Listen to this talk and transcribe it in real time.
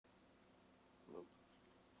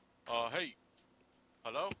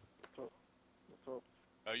Hello? What's up? What's up?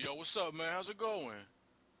 Hey, yo, what's up, man? How's it going?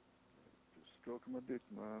 Just stroking my dick,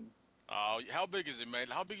 man. How big is it, man?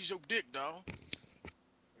 How big is your dick, dog?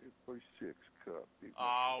 8.6 cup, big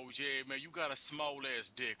Oh, motherfucker. yeah, man, you got a small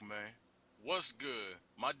ass dick, man. What's good?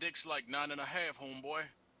 My dick's like 9.5, homeboy.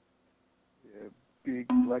 Yeah, big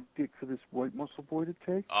black dick for this white muscle boy to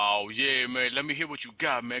take? Oh, yeah, man, let me hear what you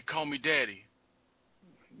got, man. Call me daddy.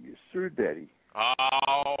 Yes, sir, daddy.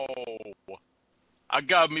 Oh, I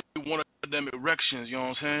got me one of them erections, you know what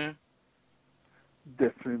I'm saying?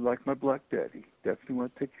 Definitely like my black daddy. Definitely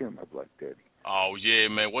want to take care of my black daddy. Oh, yeah,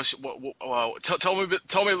 man. Tell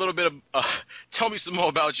me a little bit of, tell me some more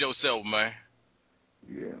about yourself, man.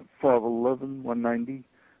 Yeah, 5'11", 190.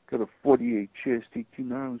 Got a 48 chest,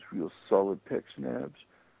 18 arms, real solid pecs and abs.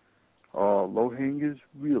 Low hangers,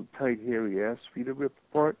 real tight hairy ass, feet are ripped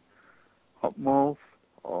apart. Hot mouth,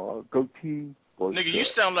 goatee, buzz Nigga, you cut.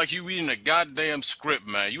 sound like you reading a goddamn script,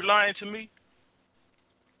 man. You lying to me?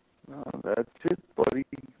 That's it, buddy.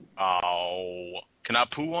 Oh, can I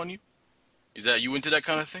poo on you? Is that you into that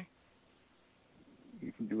kind of thing?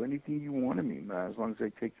 You can do anything you want of me, man, as long as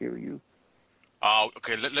I take care of you. Oh,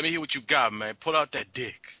 okay. Let me hear what you got, man. Pull out that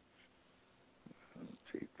dick.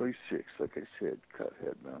 It's 8.6, like I said, cut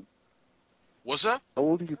head, man. What's up? How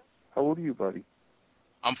old are you? How old are you, buddy?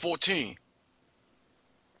 I'm 14.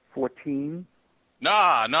 14?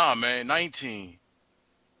 Nah, man. 19.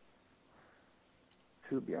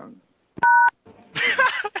 Too young.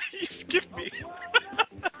 You skipped me.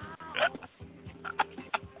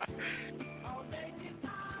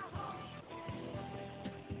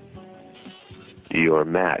 You're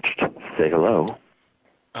matched. Say hello.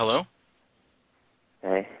 Hello?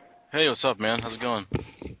 Hey, Hey, what's up, man? How's it going?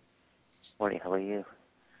 morning. How are you?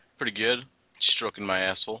 Pretty good. Stroking my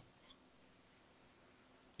asshole.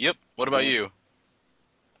 Yep. What about Yeah. you?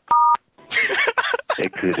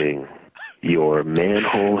 Exiting. Your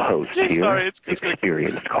manhole host Okay, sorry. here. It's gonna.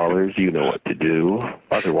 Experienced callers, you know what to do.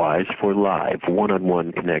 Otherwise, for live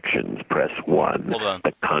one-on-one connections, press 1. Hold on.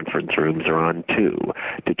 The conference rooms are on 2.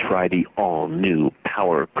 To try the all-new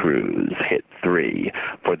Power Cruise, hit 3.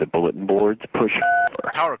 For the bulletin boards, push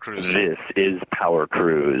 4. Power Cruise. This is Power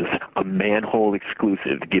Cruise, a manhole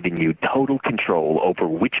exclusive giving you total control over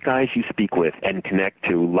which guys you speak with and connect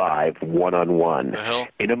to live one-on-one. The hell?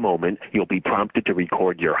 In a moment, you'll be prompted to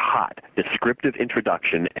record your hot, descriptive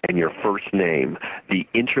introduction and your first name. The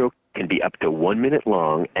intro can be up to 1 minute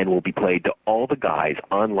long and will be played to all the guys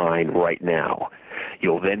online right now.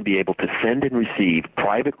 You'll then be able to send and receive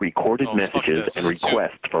private recorded Oh, fuck messages this. and This is too.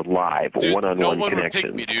 requests for live Dude, no one-on-one one would pick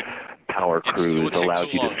connections. me, dude. Power It Cruise would take allows too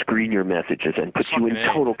you to long. screen your messages and puts you in Fucking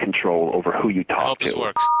A. total control over who you I talk hope this to.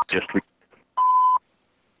 works. Just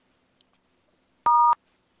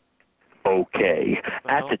okay.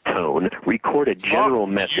 The At hell? the tone, record a Fuck general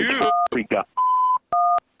message. you!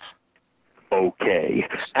 Okay.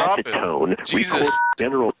 At the Stop it. tone, record Jesus.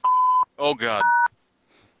 general. Oh, God.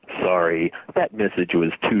 Sorry, that message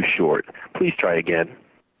was too short. Please try again.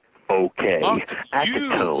 Okay. Fuck At the you!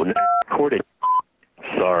 tone, record it.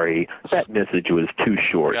 Sorry, that message was too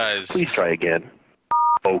short. Guys. Please try again.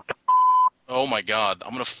 Okay. Oh my god.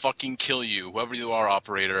 I'm gonna fucking kill you. Whoever you are,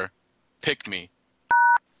 operator. Pick me.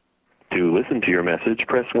 To listen to your message,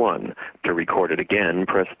 press 1. To record it again,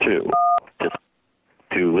 press 2.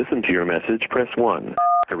 To listen to your message, press 1.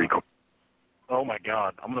 To record. Oh my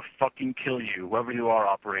god. I'm gonna fucking kill you. Whoever you are,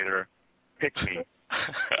 operator. Pick me.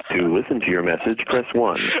 To listen to your message, press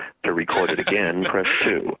 1. To record it again, press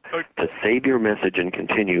 2. To save your message and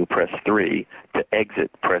continue, press 3. To exit,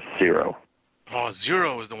 press 0. Oh,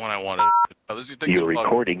 0 is the one I wanted. Your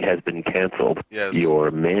recording has been canceled. Yes.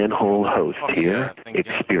 Your manhole host Fuck here. yeah, thank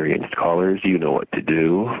God. Experienced callers, you know what to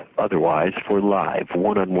do. Otherwise, for live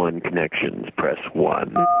one-on-one connections, press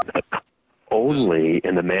 1. Only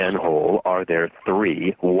in the manhole are there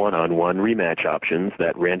 3 one-on-one rematch options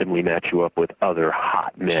that randomly match you up with other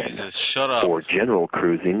hot men. Jesus, shut up. For general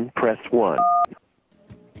cruising, press 1.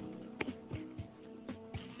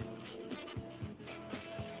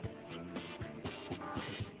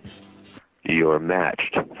 You're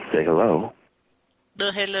matched. Say hello.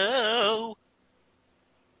 Hello.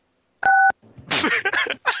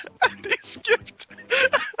 They skipped.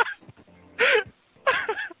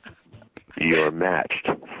 You're matched.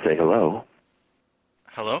 Say hello.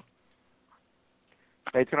 Hello?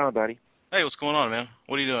 Hey, what's going on, buddy? Hey, what's going on, man?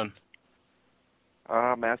 What are you doing?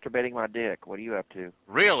 Masturbating my dick. What are you up to?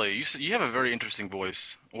 Really? You have a very interesting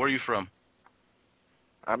voice. Where are you from?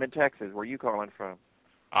 I'm in Texas. Where you calling from?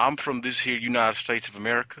 I'm from this here United States of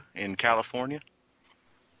America in California.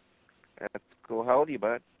 That's cool. How old are you,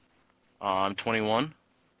 bud? I'm 21.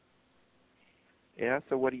 Yeah,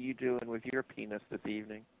 so what are you doing with your penis this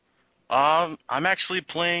evening? I'm actually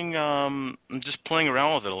playing. I'm just playing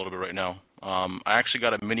around with it a little bit right now. I actually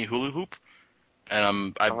got a mini hula hoop,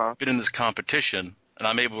 and I've Uh-huh. been in this competition, and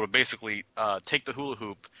I'm able to basically take the hula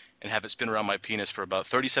hoop and have it spin around my penis for about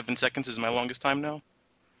 37 seconds is my longest time now.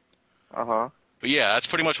 Uh-huh. But yeah, that's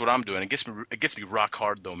pretty much what I'm doing. It gets me rock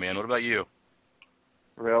hard though, man. What about you?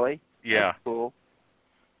 Really? That's Yeah. cool.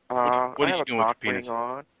 What I are have you a doing with cock your ring penis?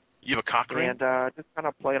 on You have a cock ring? and just kind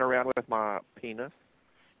of playing around with my penis.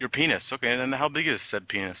 Your penis. Okay, and then how big is said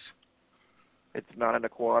penis? It's 9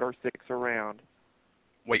 1/4, 6 around.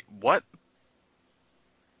 Wait, what?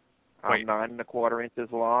 I'm Wait, 9 1/4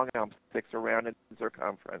 inches long. I'm 6 around in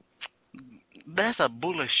circumference. that's a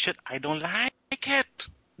bullshit. I don't like it.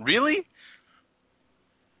 Really?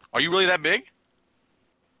 Are you really that big?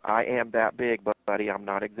 I am that big, buddy. I'm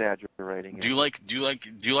not exaggerating Do it. you like do you like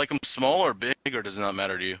do you like them small or big, or does it not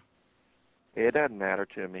matter to you? It doesn't matter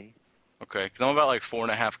to me. Okay, because I'm about like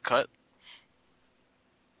 4.5 cut.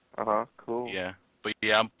 Uh-huh. Cool. Yeah, but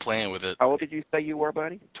yeah, I'm playing with it. How old did you say you were,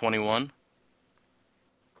 buddy? 21.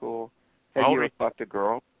 Cool. Have How old you are ever you? fucked a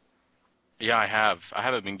girl? Yeah, I have. I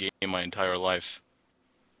haven't been gay my entire life.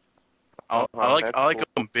 I Uh-huh. like That's I like cool.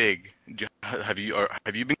 them big. Have you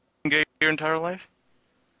been gay your entire life?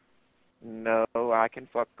 No, I can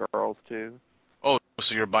fuck girls too. Oh,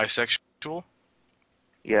 so you're bisexual?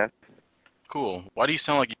 Yes. Cool. Why do you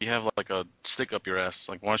sound like you have like a stick up your ass?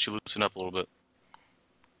 Like, why don't you loosen up a little bit?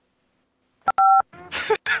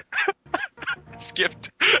 It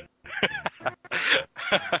skipped.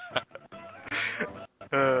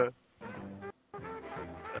 Uh,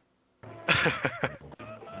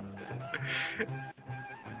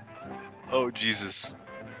 oh, Jesus.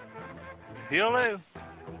 Hello.